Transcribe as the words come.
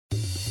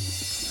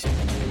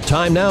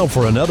Time now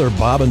for another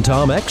Bob and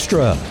Tom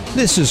Extra.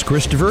 This is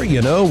Christopher.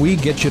 You know, we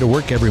get you to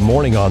work every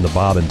morning on the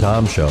Bob and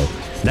Tom Show.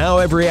 Now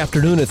every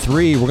afternoon at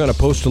 3, we're going to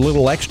post a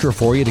little extra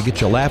for you to get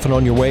you laughing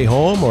on your way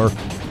home or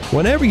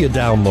whenever you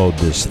download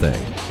this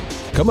thing.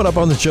 Coming up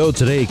on the show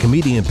today,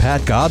 comedian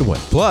Pat Godwin.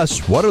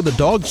 Plus, what are the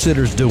dog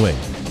sitters doing?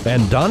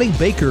 And Donnie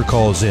Baker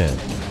calls in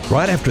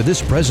right after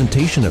this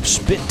presentation of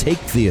Spit Take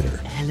Theater.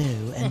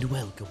 Hello and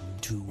welcome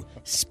to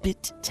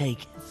Spit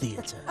Take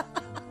Theater.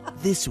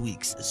 This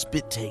week's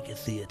Spit Take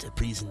Theater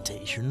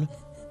presentation,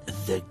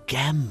 The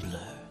Gambler.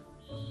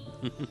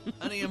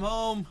 Honey, I'm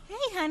home. Hey,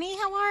 honey,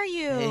 how are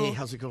you? Hey,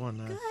 how's it going?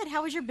 Good.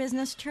 How was your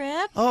business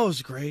trip? Oh, it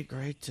was great.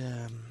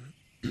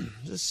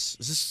 Is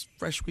this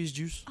fresh squeezed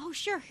juice? Oh,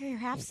 sure. Here,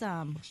 have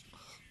some.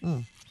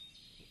 Oh,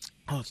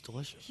 it's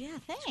delicious. Yeah,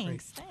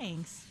 thanks.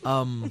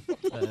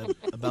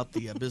 About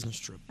the business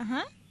trip.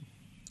 Uh-huh.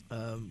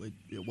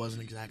 It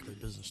wasn't exactly a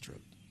business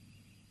trip.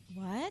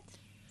 What?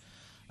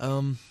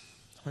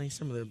 Honey,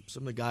 some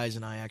of the guys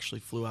and I actually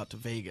flew out to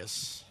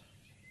Vegas,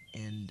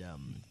 and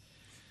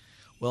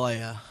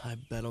I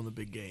bet on the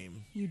big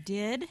game. You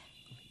did?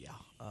 Yeah.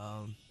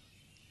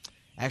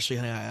 Actually,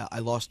 honey, I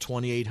lost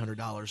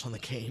 $2,800 on the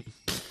game.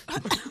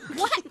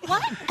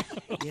 What?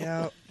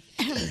 Yeah.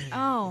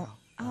 Oh,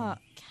 God.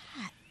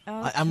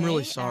 Okay. I'm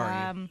really sorry.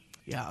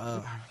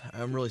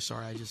 I'm really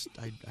sorry.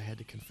 I had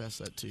to confess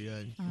that to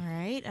you. All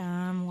right.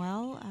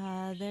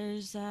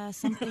 There's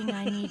something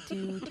I need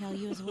to tell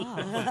you as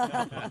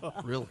well.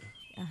 Really?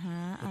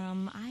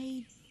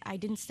 I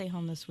didn't stay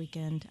home this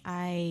weekend.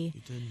 You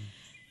didn't?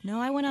 No,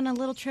 I went on a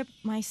little trip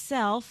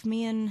myself.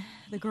 Me and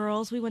the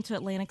girls, we went to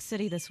Atlantic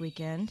City this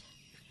weekend.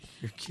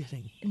 You're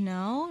kidding.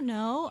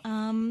 No.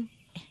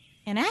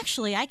 And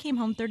actually, I came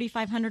home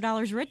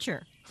 $3,500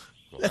 richer.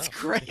 That's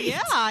great.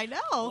 Yeah, I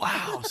know.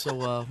 Wow.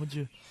 So,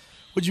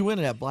 would you win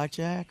it at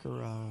blackjack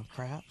or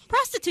crap?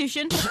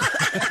 Prostitution.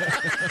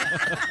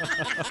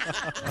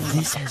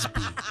 This has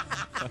been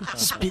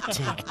Spit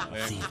Take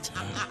Theater.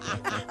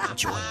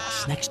 Join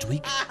us next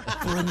week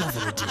for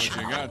another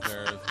edition of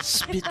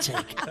Spit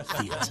Take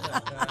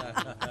Theater.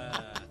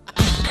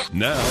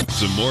 Now,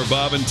 some more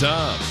Bob and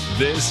Tom.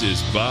 This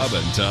is Bob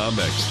and Tom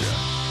Extra.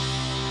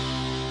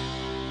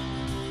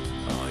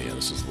 Oh, yeah,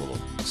 this is a little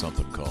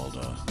something called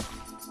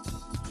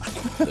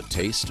The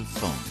Taste of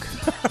Funk.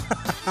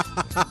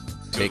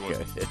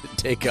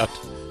 Take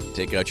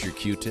out your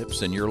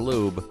Q-tips and your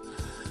lube.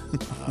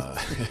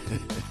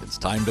 It's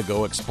time to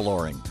go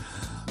exploring.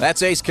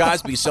 That's Ace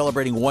Cosby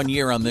celebrating 1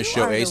 year on this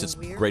show. Ace, it's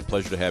a great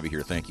pleasure to have you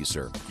here. Thank you,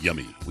 sir.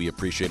 Yummy. We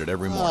appreciate it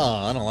every morning. Oh,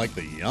 I don't like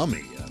the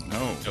yummy.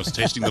 No, just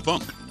tasting the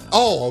funk.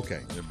 Oh,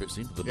 okay.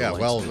 Yeah,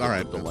 well, all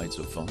right. The lights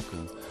of funk.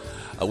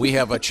 We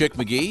have Chick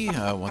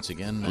McGee once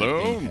again.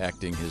 Hello.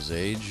 Acting his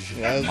age.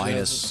 Yes,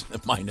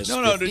 minus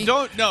No, 50.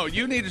 don't.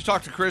 You need to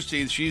talk to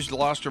Christy. She's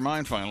lost her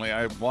mind finally.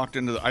 I walked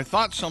into I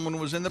thought someone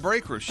was in the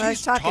break room. I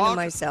was talking to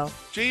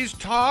myself. She's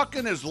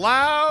talking as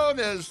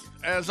loud as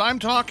I'm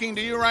talking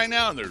to you right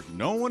now, and there's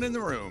no one in the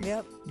room.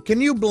 Yep.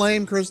 Can you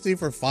blame Christy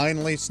for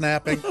finally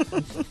snapping?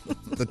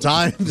 The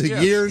time,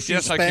 years she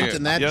spent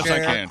in that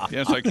chair?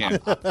 Yes, I can.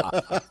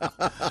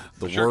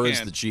 The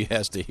words that she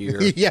has to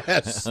hear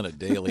Yes. on a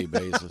daily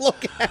basis.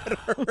 Look at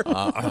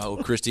her.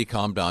 Christy,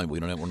 calm down. We're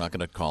not going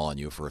to call on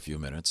you for a few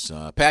minutes.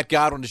 Pat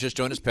Godwin has just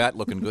joined us. Pat,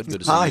 looking good.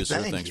 Good to see you,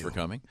 sir. Thanks for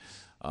coming.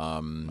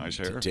 Nice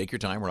hair. Take your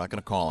time. We're not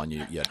going to call on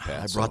you yet,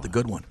 Pat. I brought the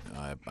good one.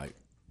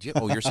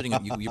 You're sitting.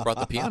 You brought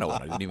the piano in.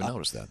 I didn't even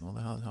notice that. Well,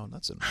 how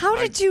nuts! How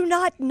did you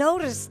not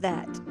notice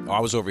that? I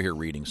was over here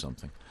reading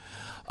something.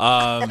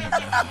 There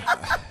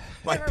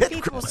were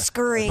people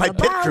scurrying my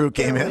about. pit crew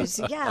came in.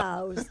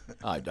 Yeah, it was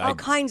all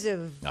kinds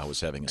of I was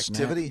having a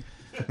activity.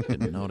 Snack.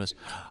 Didn't notice.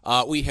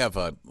 We have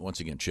once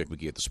again Chick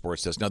McGee at the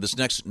Sports Desk. Now, this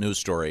next news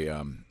story,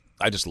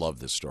 I just love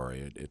this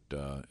story. It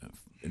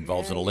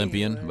involves an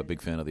Olympian. I'm a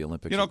big fan of the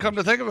Olympics. Come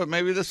to think of it,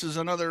 maybe this is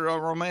another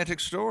romantic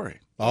story.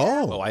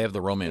 Oh, I have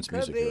the romance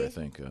music here, I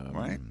think.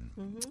 Right?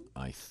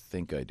 I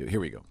think I do.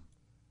 Here we go.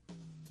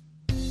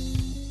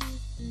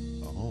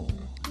 Oh.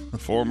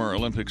 Former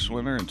Olympic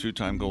swimmer and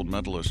two-time gold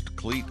medalist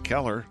Cleet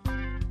Keller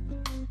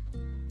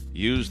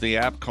used the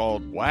app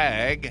called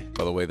WAG.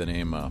 By the way, the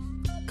name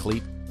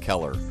Cleet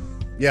Keller.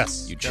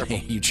 Yes. You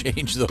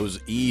change those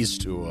E's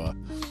to...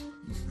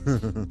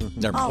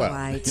 never all mind.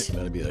 right.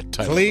 That'd be the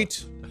title.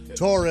 Cleet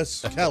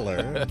Taurus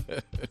Keller.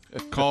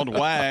 Called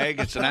WAG.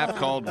 It's an app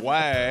called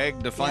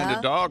WAG to find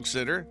a dog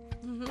sitter.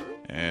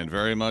 And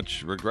very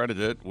much regretted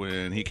it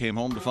when he came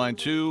home to find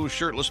two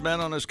shirtless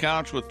men on his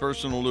couch with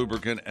personal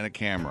lubricant and a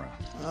camera.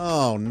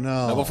 Oh,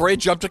 no. Now, before you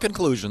jump to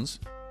conclusions,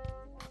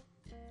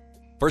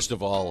 first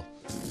of all,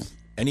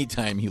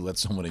 anytime you let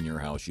someone in your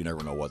house, you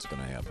never know what's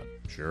going to happen.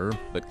 Sure.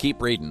 But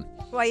keep reading.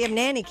 Why you have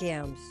nanny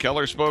cams?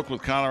 Keller spoke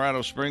with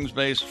Colorado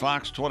Springs-based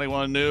Fox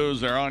 21 News.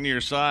 They're on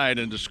your side,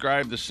 and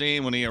described the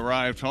scene when he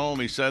arrived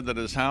home. He said that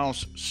his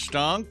house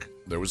stunk.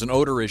 There was an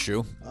odor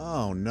issue.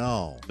 Oh,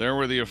 no. There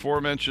were the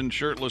aforementioned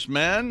shirtless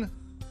men.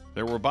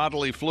 There were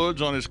bodily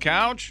fluids on his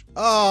couch.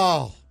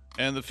 Oh.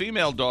 And the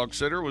female dog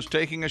sitter was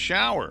taking a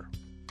shower.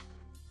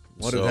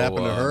 What had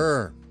happened to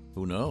her?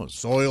 Who knows?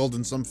 Soiled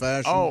in some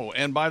fashion. Oh,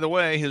 and by the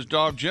way, his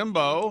dog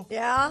Jimbo.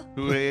 Yeah.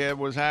 Who he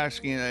was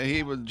asking,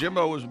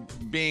 Jimbo was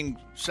being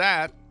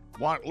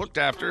looked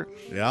after.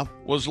 Yeah.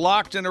 Was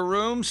locked in a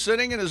room,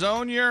 sitting in his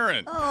own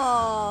urine.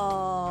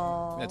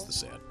 Oh. That's the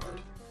sad part.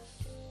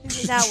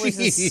 Maybe that was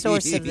the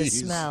source of the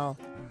smell.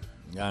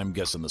 I'm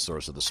guessing the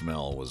source of the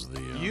smell was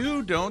the.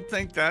 You don't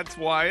think that's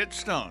why it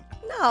stunk?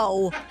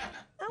 No.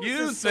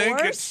 You think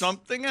it's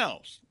something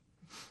else?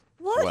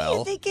 What do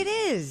you think it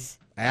is?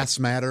 Ass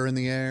matter in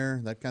the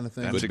air, that kind of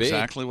thing. That's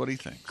exactly what he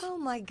thinks. Oh,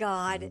 my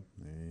God.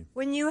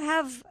 When you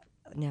have...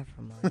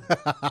 Never mind.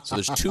 So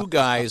there's two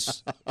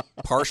guys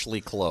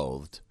partially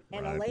clothed.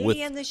 And a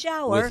lady in the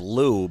shower. With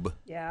lube.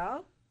 Yeah.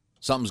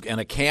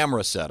 And a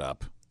camera set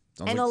up.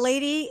 And a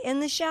lady in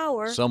the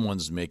shower.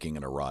 Someone's making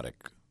an erotic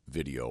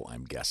video,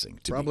 I'm guessing,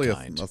 to probably be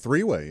kind. a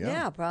three-way, yeah.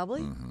 Yeah,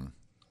 probably. Mm-hmm.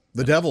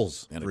 The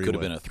devil's And three-way. it could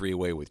have been a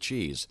three-way with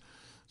cheese,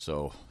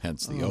 so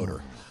hence the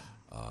odor.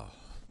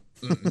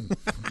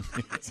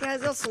 See, I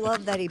just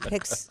love that he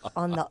picks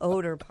on the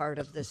odor part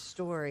of the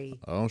story.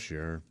 Oh,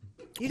 sure.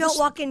 You don't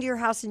walk into your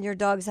house and your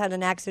dog's had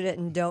an accident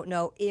and don't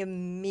know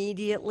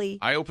immediately.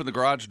 I open the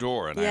garage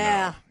door and I know.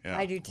 Yeah,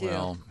 I do too.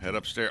 Well, head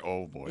upstairs.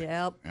 Oh, boy.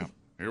 Yep.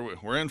 Here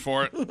we're in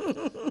for it.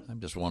 I'm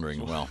just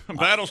wondering,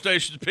 Battle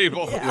stations,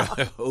 people.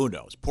 Who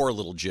knows? Poor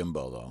little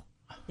Jimbo, though.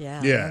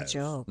 Yeah, no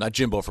joke. Not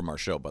Jimbo from our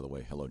show, by the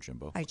way. Hello,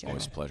 Jimbo. Hi, Jimbo.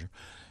 Always a pleasure.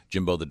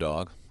 Jimbo the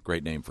dog.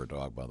 Great name for a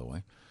dog, by the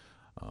way.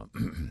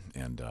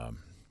 And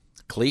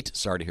Cleet,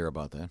 sorry to hear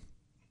about that.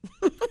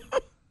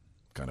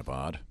 Kind of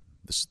odd.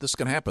 This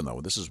can happen,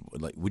 though. This is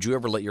like, would you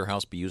ever let your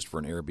house be used for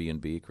an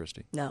Airbnb,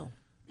 Christy? No.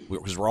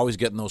 Because we're always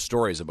getting those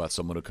stories about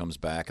someone who comes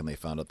back and they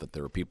found out that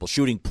there were people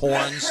shooting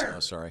porns.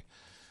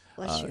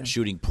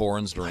 Shooting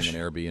porns during an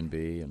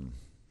Airbnb, and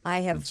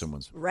I have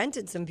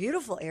rented some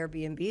beautiful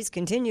Airbnbs.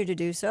 Continue to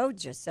do so.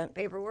 Just sent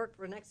paperwork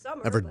for next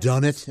summer. Ever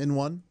done it in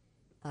one?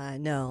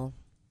 No.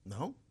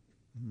 No.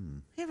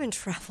 I haven't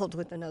traveled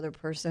with another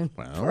person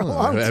for a Well,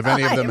 long have time.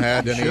 any of them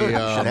had any? Should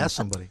ask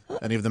somebody.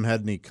 Any of them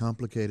had any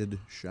complicated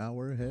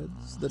shower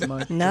heads that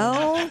might?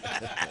 No.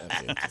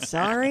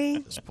 Sorry.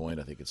 At this point,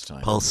 I think it's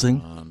time. Pulsing?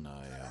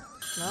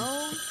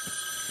 No.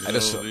 I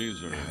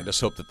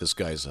just hope that this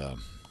guy's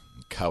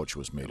couch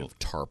was made of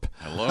tarp.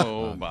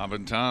 Hello, Bob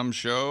and Tom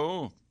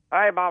show.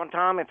 Hey, Bob and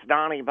Tom, it's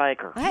Donnie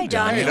Baker. Hey,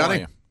 Donnie. Hey,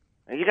 Donnie.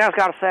 You guys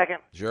got a second?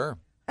 Sure.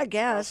 I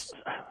guess.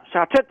 So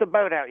I took the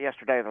boat out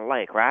yesterday to the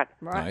lake, right?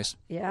 Nice.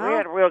 Yeah. We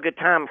had a real good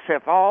time,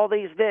 except for all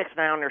these dicks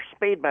now in their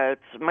speedboats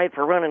made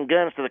for running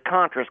guns to the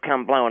Contras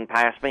come blowing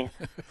past me.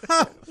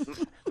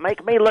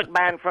 Make me look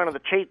bad in front of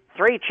the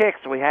three chicks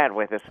we had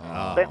with us.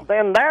 Oh.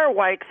 Then their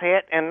wakes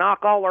hit and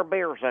knock all our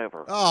beers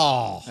over.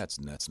 Oh. That's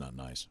not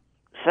nice.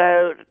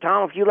 So,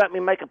 Tom, if you let me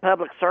make a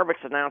public service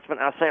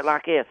announcement, I'll say it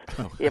like this.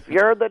 If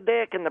you're the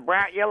dick in the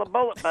bright yellow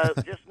bullet boat,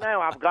 just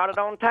know I've got it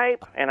on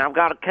tape, and I've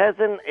got a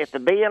cousin at the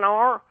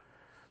DNR,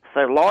 so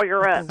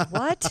lawyer up.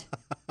 What?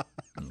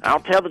 I'll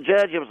tell the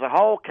judge it was a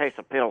whole case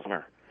of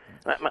Pilsner.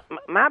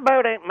 My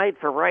boat ain't made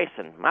for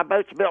racing. My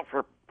boat's built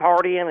for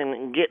partying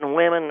and getting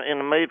women in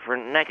the mood for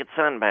naked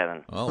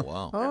sunbathing. Oh,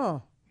 wow.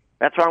 Oh.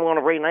 That's why I'm going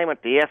to rename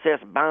it the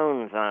SS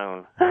Bone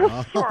Zone.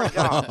 Swear to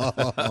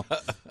God.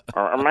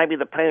 Or maybe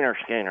the Pooner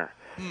Schooner.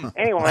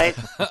 Anyway,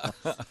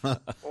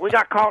 we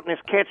got caught in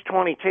this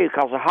catch-22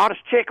 because the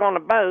hottest chick on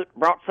the boat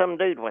brought some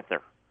dude with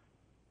her.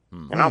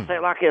 And I'll say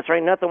it like this. There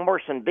ain't nothing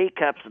worse than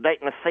D-cups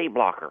dating a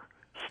C-blocker.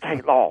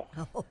 State law.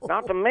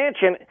 Not to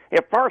mention,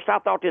 at first I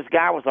thought this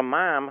guy was a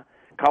mime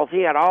because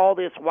he had all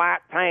this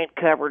white paint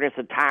covered his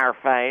entire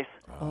face.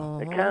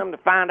 They come to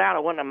find out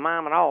it wasn't a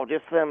mime at all,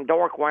 just some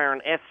dork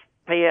wearing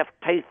SPF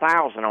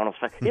 2000 on his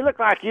face. He looked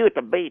like you at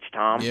the beach,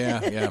 Tom.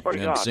 Yeah,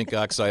 and zinc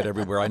oxide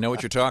everywhere. I know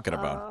what you're talking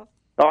about.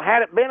 Well,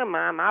 had it been a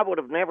mime, I would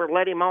have never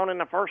let him on in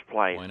the first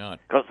place. Why not?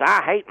 Because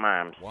I hate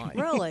mimes. Why?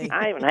 Really?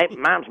 I even hate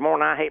mimes more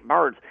than I hate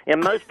birds.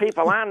 And most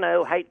people I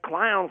know hate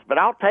clowns, but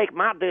I'll take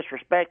my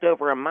disrespect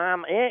over a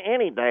mime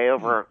any day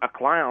over a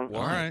clown.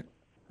 All right.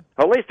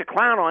 Well, at least a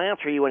clown will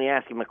answer you when you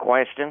ask him a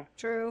question.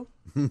 True.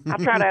 I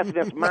tried to ask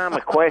this mime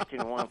a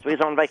question once. He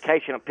was on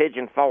vacation at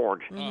Pigeon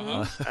Forge.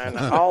 And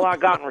all I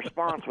got in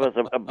response was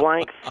a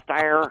blank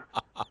stare.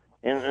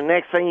 And the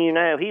next thing you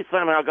know, he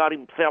somehow got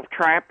himself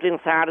trapped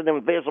inside an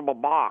invisible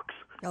box.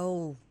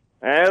 Oh.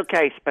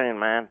 Okay, Spoon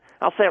Man.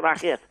 I'll say it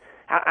like this.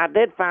 I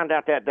did find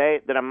out that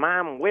day that a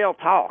mime will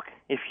talk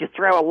if you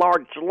throw a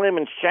large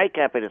lemon shake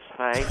up at his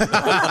face. Swear to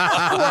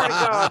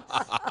God.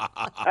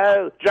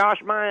 Oh,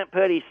 Josh Myant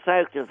Putty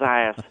soaked his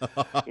ass,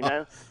 you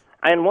know.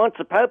 And once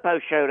the Popo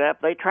showed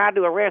up, they tried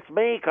to arrest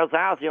me because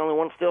I was the only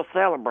one still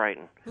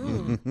celebrating.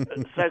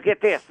 So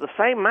get this. The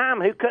same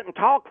mime who couldn't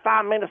talk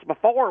 5 minutes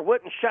before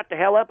wouldn't shut the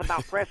hell up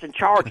about pressing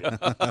charges.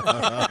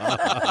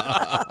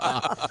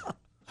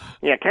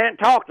 You can't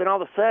talk, then all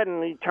of a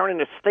sudden you turn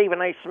into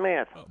Stephen A.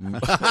 Smith.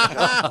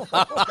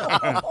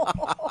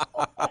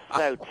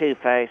 So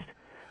two-faced.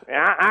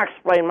 I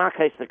explained my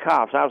case to the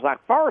cops. I was like,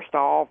 first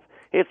off,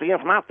 it's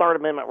against my Third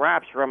Amendment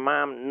rights for a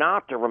mime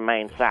not to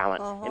remain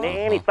silent. And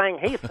anything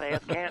he says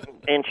can't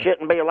and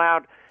shouldn't be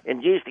allowed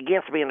and used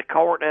against me in the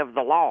court of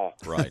the law.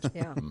 Right.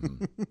 Yeah.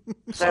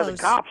 So the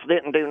cops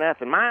didn't do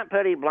nothing. My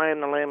Putty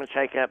blamed the lemon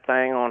shake-up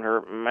thing on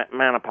her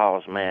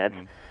menopause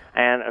meds.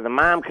 And the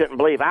mom couldn't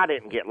believe I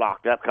didn't get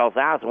locked up because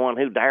I was the one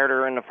who dared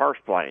her in the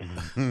first place.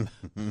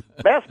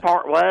 Best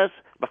part was,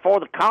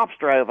 before the cops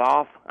drove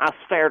off, I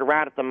stared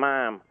right at the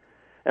mom.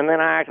 And then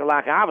I acted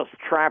like I was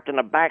trapped in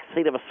the back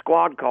seat of a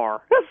squad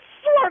car. I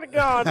swear to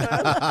God, man.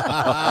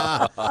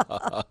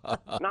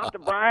 Not to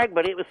brag,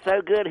 but it was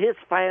so good, his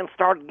fans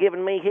started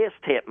giving me his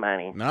tip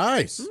money.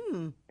 Nice.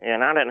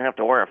 And I didn't have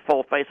to wear a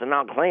full face of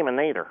not claiming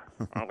either.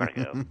 I'm going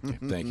to go.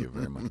 Thank you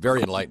very much.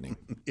 Very enlightening.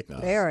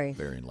 Very.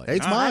 Very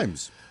enlightening. Hates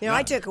mimes. You know,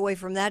 I took away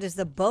from that is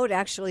the boat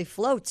actually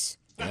floats.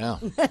 Yeah.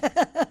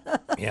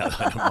 Yeah,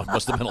 that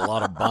must have been a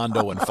lot of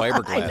Bondo and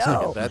fiberglass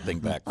to get that thing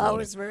back floating. I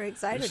was very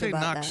excited Did you say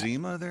about that.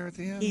 Noxzema there at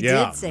the end? He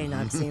did say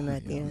Noxzema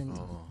at the end.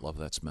 Oh, love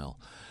that smell.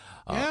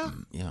 Yeah?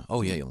 Yeah.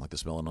 Oh, yeah, you like the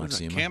smell of What is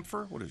that, Noxzema?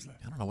 camphor? What is that?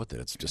 I don't know what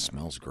that is. It just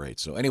smells great.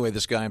 So anyway,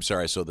 this guy, I'm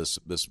sorry, so this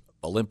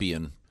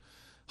Olympian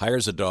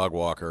hires a dog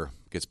walker,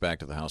 gets back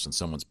to the house, and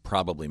someone's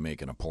probably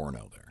making a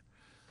porno there.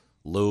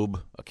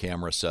 Lube, a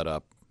camera set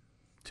up,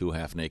 2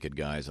 half-naked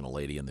guys, and a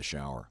lady in the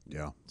shower.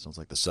 Yeah. Sounds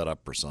like the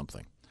setup for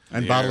something.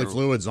 And bodily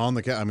fluids on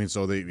the I mean,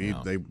 so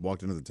they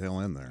walked into the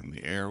tail end there. And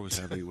the air was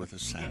heavy with a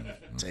sound.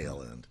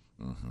 Tail end.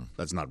 Mm-hmm.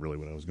 That's not really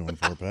what I was going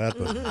for, Pat,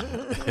 but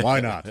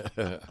why not? Is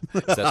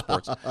that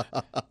sports?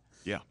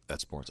 Yeah.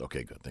 That's sports.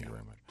 Okay, good. Thank you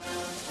very much.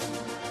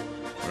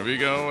 Wherever you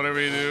go,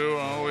 whatever you do,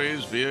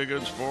 always be a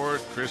good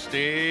sport.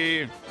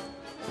 Christy.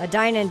 A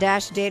dine and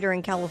dash dater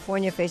in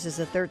California faces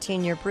a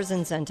 13-year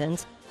prison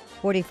sentence.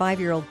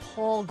 45-year-old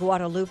Paul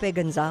Guadalupe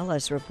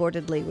Gonzalez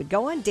reportedly would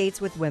go on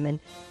dates with women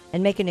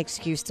and make an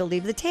excuse to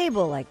leave the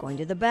table, like going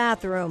to the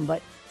bathroom,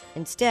 but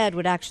instead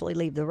would actually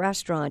leave the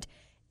restaurant.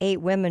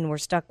 8 women were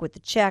stuck with the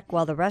check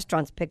while the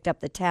restaurants picked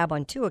up the tab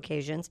on 2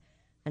 occasions.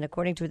 And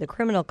according to the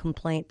criminal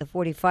complaint, the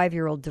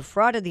 45-year-old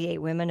defrauded the 8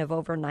 women of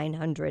over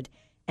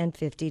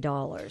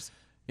 $950.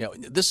 Yeah,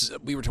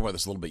 we were talking about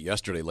this a little bit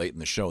yesterday late in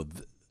the show.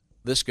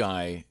 This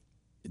guy,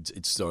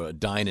 it's a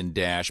dine and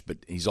dash, but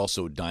he's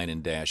also dine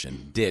and dash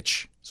and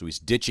ditch. So he's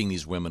ditching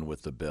these women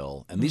with the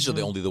bill. And these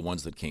are only the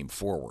ones that came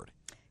forward.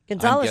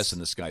 Gonzalez, I'm guessing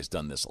this guy's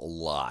done this a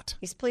lot.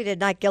 He's pleaded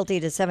not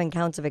guilty to 7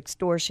 counts of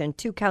extortion,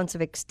 2 counts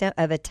of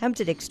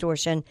attempted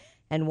extortion,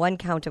 and 1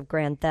 count of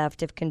grand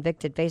theft. If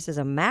convicted, faces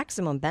a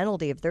maximum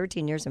penalty of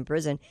 13 years in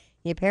prison.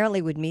 He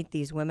apparently would meet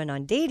these women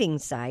on dating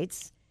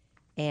sites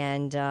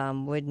and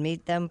would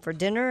meet them for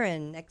dinner,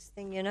 and next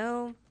thing you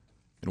know,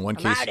 in one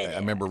case, I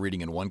remember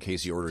reading in one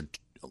case he ordered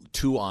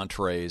 2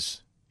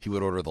 entrees. He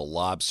would order the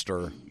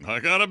lobster.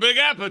 I got a big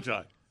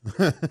appetite.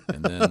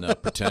 And then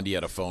pretend he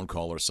had a phone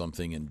call or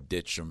something and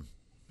ditch him.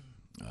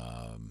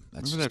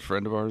 Remember that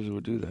friend of ours who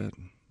would do that?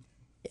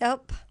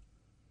 Yep.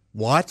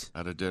 What?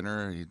 At a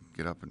dinner, he'd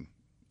get up and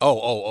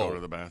go to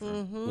the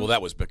bathroom. Mm-hmm. Well,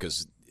 that was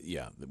because, he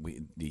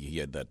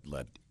had that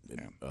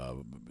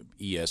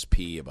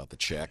ESP about the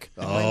check.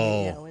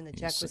 When the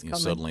check was coming.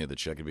 Suddenly the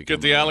check had become...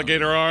 Get the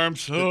alligator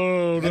arms.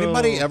 Oh, no.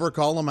 Anybody ever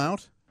call him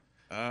out?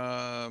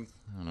 I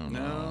don't know.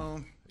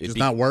 No. It's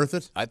not worth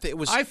it? I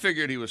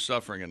figured he was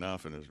suffering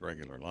enough in his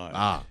regular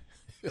life.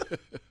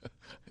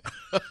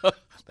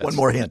 One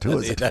more hint. Who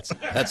is it? That's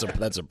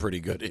a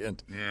pretty good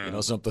hint. Yeah. You know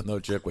something though,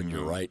 Chick? When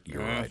you're right,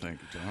 you're right. Thank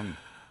you, John.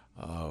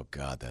 Oh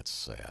God, that's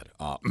sad.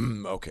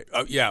 Okay.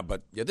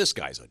 But this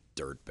guy's a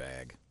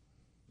dirtbag.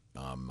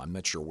 I'm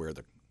not sure where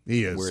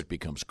it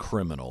becomes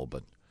criminal,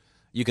 but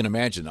you can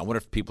imagine. I wonder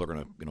if people are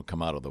going to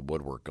come out of the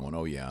woodwork going,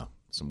 "Oh yeah."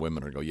 Some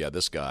women are going to go, yeah,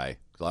 this guy.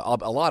 A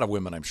lot of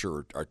women, I'm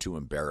sure, are too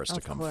embarrassed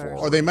to come forward.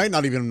 Or they might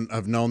not even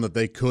have known that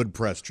they could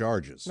press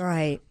charges.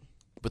 Right.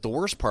 But the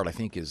worst part, I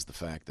think, is the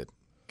fact that...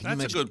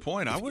 That's a good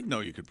point. I wouldn't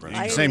know you could press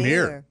charges. Same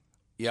here.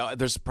 Yeah,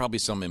 there's probably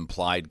some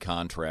implied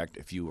contract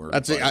if you were...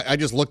 I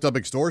just looked up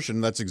extortion.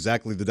 That's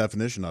exactly the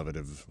definition of it,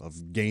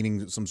 of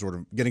getting some sort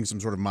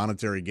of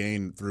monetary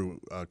gain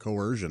through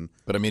coercion.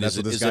 But I mean, that's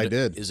what this guy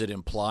did. Is it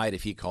implied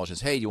if he calls you and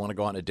says, hey, you want to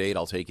go on a date?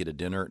 I'll take you to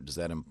dinner. Does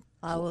that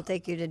I will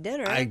take you to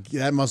dinner.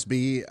 That must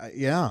be,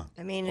 yeah.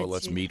 I mean, or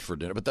let's meet for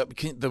dinner. But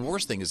the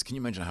worst thing is, can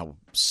you imagine how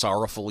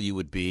sorrowful you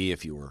would be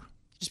if you were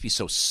just be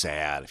so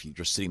sad if you're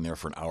just sitting there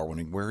for an hour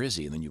wondering where is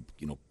he, and then you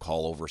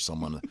call over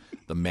someone,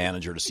 the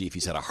manager, to see if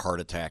he's had a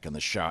heart attack in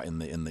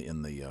the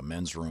in the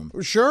men's room.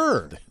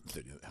 Sure,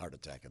 the heart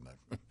attack in the.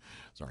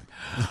 Sorry,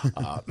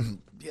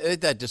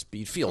 that just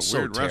you'd feel so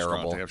weird terrible.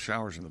 Restaurant, they have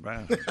showers in the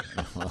bathroom.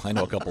 Well, I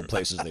know a couple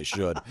places they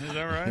should. Is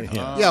that right?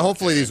 Yeah.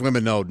 Hopefully these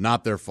women know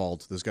not their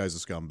fault. This guy's a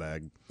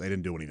scumbag. They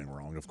didn't do anything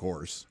wrong, of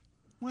course.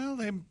 Well,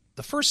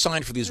 the first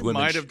sign for these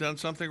women might have done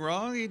something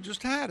wrong. He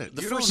just had it.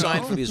 The first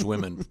sign for these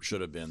women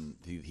should have been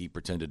he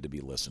pretended to be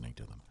listening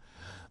to them.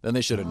 Then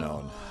they should have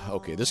known.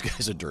 Okay, this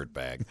guy's a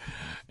dirtbag,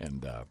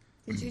 and.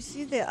 Did you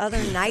see the other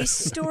nice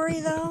story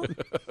though?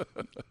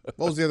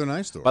 What was the other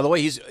nice story? By the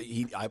way,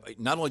 he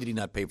not only did he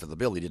not pay for the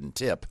bill, he didn't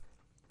tip.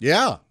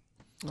 Yeah.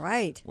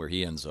 Right. Where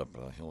he ends up,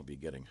 he'll be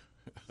getting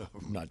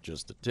not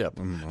just a tip,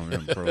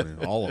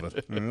 all of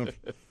it.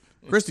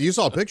 Christy, you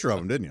saw a picture of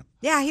him, didn't you?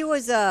 Yeah, he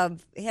was.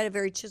 He had a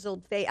very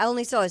chiseled face. I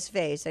only saw his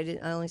face. I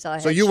only saw.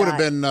 So you would have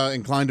been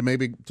inclined to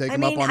maybe take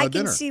him up on a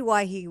dinner. I can see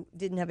why he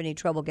didn't have any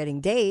trouble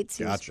getting dates.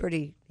 He was Gotcha. a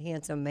pretty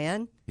handsome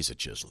man. He's a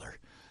chiseler.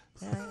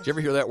 Did you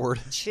ever hear that word?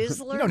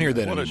 Chiseler? You don't hear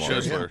that What anymore. a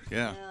chiseler,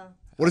 yeah.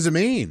 What does it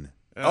mean?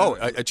 A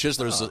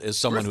chiseler is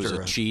someone who's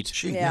a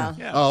cheat. Yeah.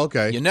 Oh,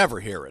 okay. You never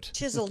hear it.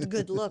 Chiseled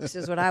good looks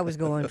is what I was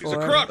going for. He's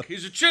a crook.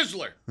 He's a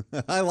chiseler.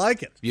 I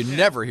like it. You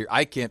never hear.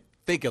 I can't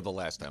think of the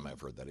last time I've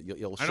heard that.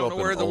 You'll show I don't know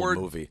up where in the an old word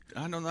movie.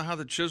 I don't know how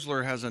the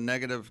chiseler has a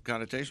negative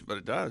connotation, but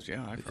it does.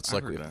 Yeah, It's I've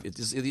like heard that.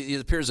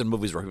 it appears in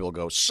movies where people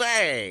go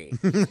say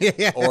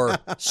or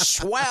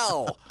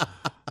swell.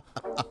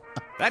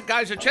 That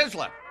guy's a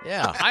chiseler.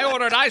 Yeah. I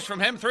ordered ice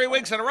from him 3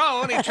 weeks in a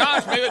row, and he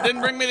charged me but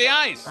didn't bring me the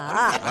ice.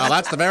 Well,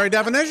 that's the very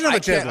definition of a I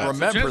can't chiseler.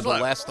 remember the chiseler.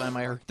 last time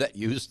I heard that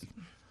used.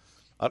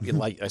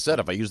 Like I said,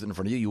 if I used it in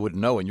front of you, you wouldn't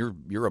know, and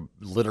you're a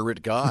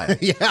literate guy.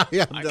 yeah.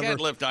 I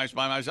can't lift ice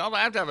by myself.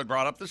 I have to have it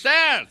brought up the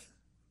stairs.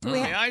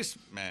 The ice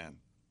man.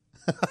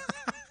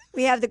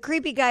 We have the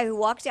creepy guy who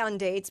walked down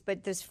dates,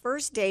 but this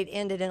first date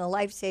ended in a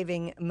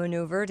life-saving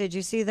maneuver. Did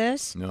you see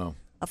this? No.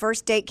 A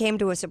first date came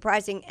to a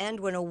surprising end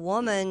when a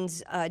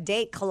woman's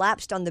date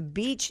collapsed on the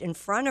beach in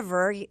front of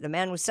her. The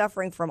man was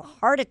suffering from a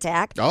heart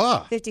attack.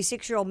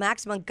 56-year-old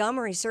Max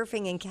Montgomery,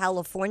 surfing in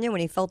California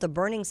when he felt a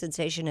burning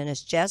sensation in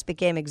his chest,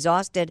 became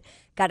exhausted,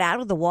 got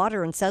out of the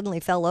water, and suddenly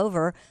fell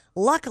over.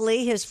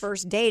 Luckily, his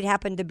first date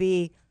happened to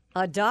be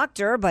a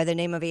doctor by the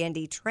name of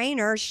Andy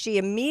Trainer. She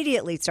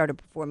immediately started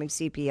performing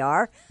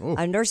CPR.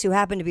 A nurse who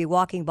happened to be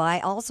walking by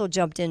also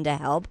jumped in to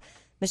help.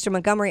 Mr.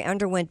 Montgomery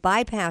underwent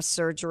bypass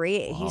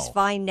surgery. Wow. He's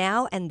fine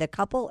now, and the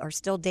couple are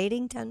still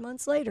dating 10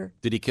 months later.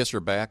 Did he kiss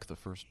her back the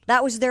first?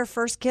 That was their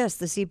first kiss.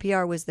 The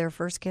CPR was their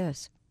first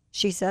kiss.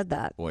 She said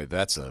that. Boy,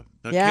 that's a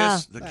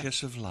The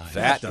kiss of life.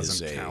 that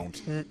doesn't is a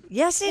count.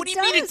 Yes, it What do you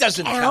does mean it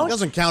doesn't count? It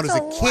doesn't count as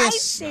It's a kiss.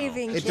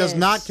 life-saving It kiss. does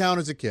not count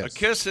as a kiss. A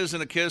kiss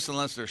isn't a kiss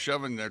unless they're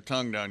shoving their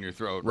tongue down your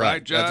throat. Right.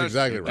 Right, Josh? That's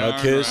exactly right.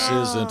 A kiss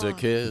Right. isn't a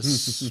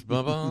kiss.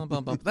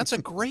 Ba-bum-bum-bum. That's a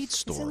great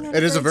story. Isn't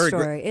It is a great very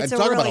story. great. It's And a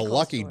talk about really a cool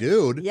lucky story.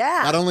 dude.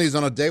 Yeah. Not only is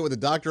on a date with a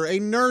doctor, a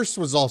nurse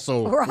was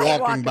also Right,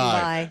 walking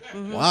by.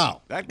 Mhm.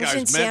 Wow. That Was in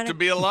guy's Santa- meant to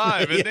be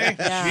alive, isn't he?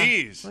 Yeah.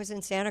 Jeez. It was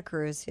in Santa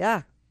Cruz.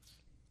 Yeah.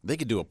 They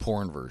could do a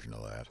porn version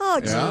of that. Oh,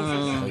 geez.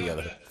 Oh, you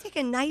gotta- It's like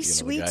a nice, the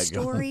sweet guy go,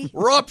 story.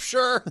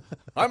 Rupture.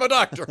 I'm a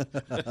doctor.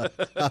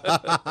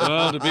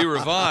 Well, to be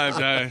revived,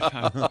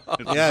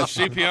 Yes.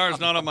 CPR is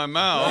not on my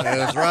mouth.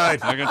 That's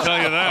right. I can tell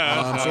you that.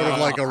 I'm sort of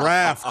like a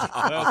raft.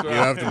 That's You right.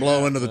 have to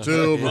blow into the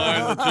tube.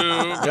 Behind the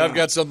tube. I've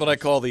got something I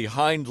call the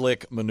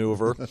Heimlich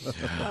maneuver. It's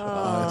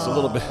a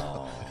little bit.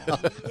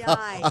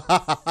 Yikes.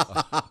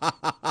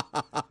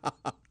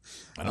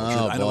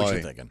 I know what you're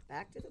boy. thinking.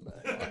 Back to the book.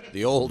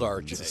 The old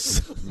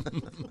RJ.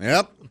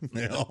 Yep.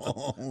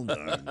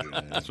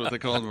 That's what they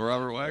called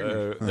Robert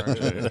Wagner.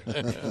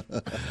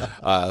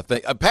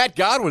 Pat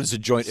Godwin has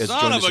joined us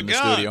Son of a in the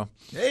gun. studio.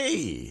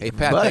 Hey. Hey,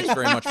 Pat, buddy. thanks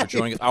very much for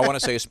joining us. I want to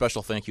say a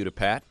special thank you to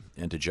Pat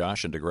and to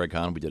Josh and to Greg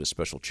Hahn. We did a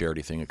special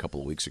charity thing a couple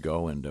of weeks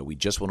ago, and we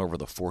just went over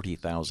the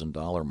 $40,000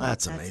 mark.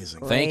 That's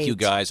amazing. Thank you, great.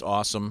 guys.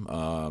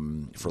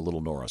 Awesome for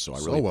little Nora. So I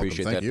So really welcome.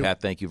 appreciate Thank that, you.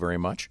 Pat. Thank you very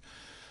much.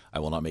 I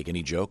will not make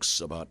any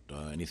jokes about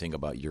anything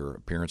about your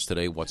appearance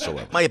today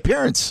whatsoever. My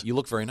appearance. You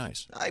look very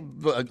nice. I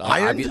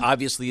ironed.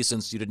 Obviously,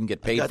 since you didn't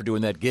get paid for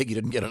doing that gig, you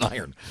didn't get an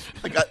iron.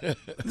 I got this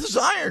is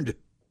ironed.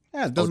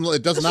 Yeah, it doesn't.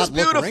 It does This not is look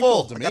beautiful.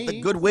 wrinkled to I me. got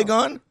the good wig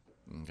on.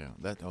 Okay.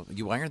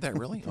 You ironed that,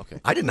 really? Okay.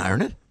 I didn't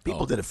iron it.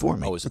 People did it for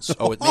me. Oh, is it?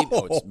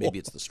 Maybe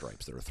it's the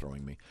stripes that are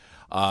throwing me.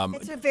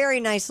 It's a very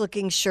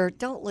nice-looking shirt.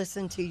 Don't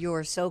listen to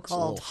your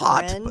so-called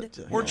hot, friend.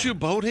 but Weren't you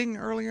boating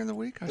earlier in the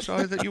week? I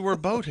saw that you were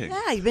boating.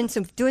 Yeah, you've been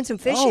doing some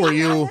fishing. Oh, were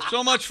you?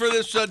 So much for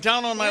this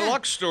down on my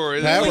luck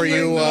story. Pat, This were is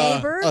you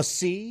neighbor? a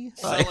C?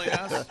 selling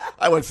us.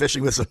 I went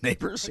fishing with some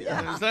neighbors.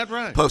 Yeah. Is that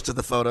right? Posted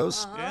the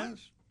photos. Yes.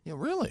 Yeah,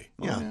 really?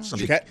 Yeah. Some,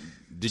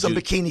 Did some you-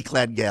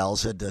 bikini-clad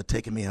gals had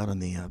taken me out on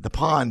the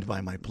pond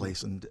by my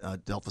place in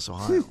Delphus,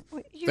 Ohio.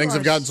 Things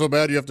have gotten so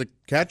bad you have to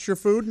catch your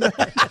food now?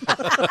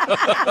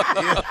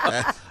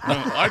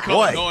 I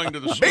call it going to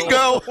the store.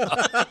 Bingo!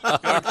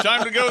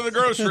 Time to go to the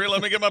grocery.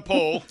 Let me get my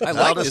pole. I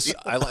like this.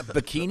 I like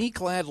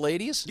bikini-clad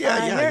ladies.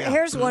 Yeah.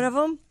 Here's one of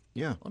them.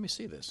 Yeah. Let me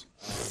see this.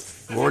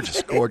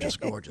 Gorgeous, gorgeous,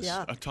 gorgeous.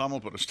 Yeah. Tom will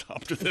put a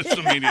stop to this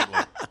immediately.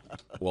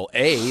 Well,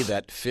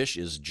 that fish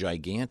is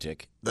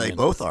gigantic. They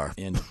both are.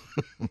 And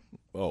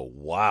oh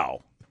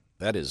wow,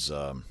 that is.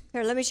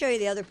 Here, let me show you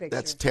the other picture.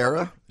 That's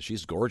Tara.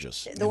 She's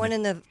gorgeous. The one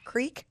in the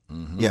creek.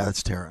 Yeah,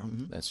 that's Tara.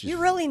 Mhm. That's just, You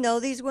really know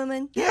these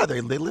women? Yeah,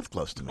 they live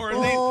close to me. Or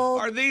Oh.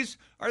 are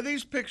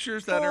these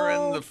pictures that are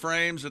in the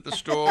frames at the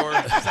store?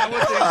 Is that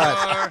what these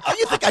are? Oh,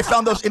 you think I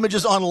found those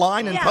images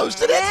online and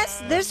posted it?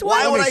 Yes, this one.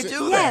 Why would I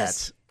do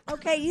Yes.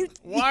 Okay, you.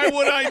 Why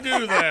would I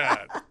do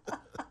that?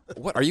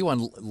 what are you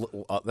on?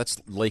 That's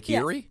Lake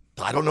Erie.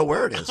 that? I don't know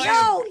where it is.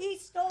 No, he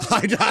stole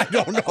it. I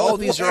don't know. Oh,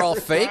 these are all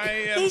fake. I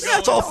am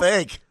That's all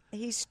fake.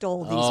 He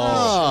stole these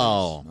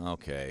Oh,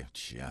 okay.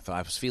 Gee,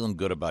 I was feeling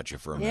good about you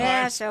for a minute.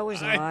 Yeah, so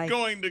was I. I'm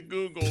going to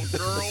Google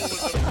girl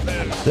with a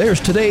fish. There's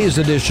today's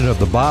edition of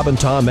the Bob and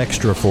Tom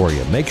Extra for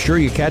you. Make sure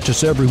you catch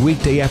us every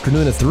weekday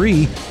afternoon at 3.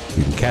 You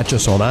can catch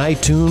us on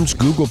iTunes,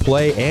 Google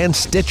Play, and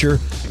Stitcher.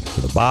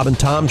 For the Bob and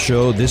Tom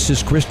Show, this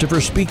is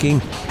Christopher speaking.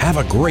 Have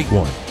a great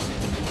one.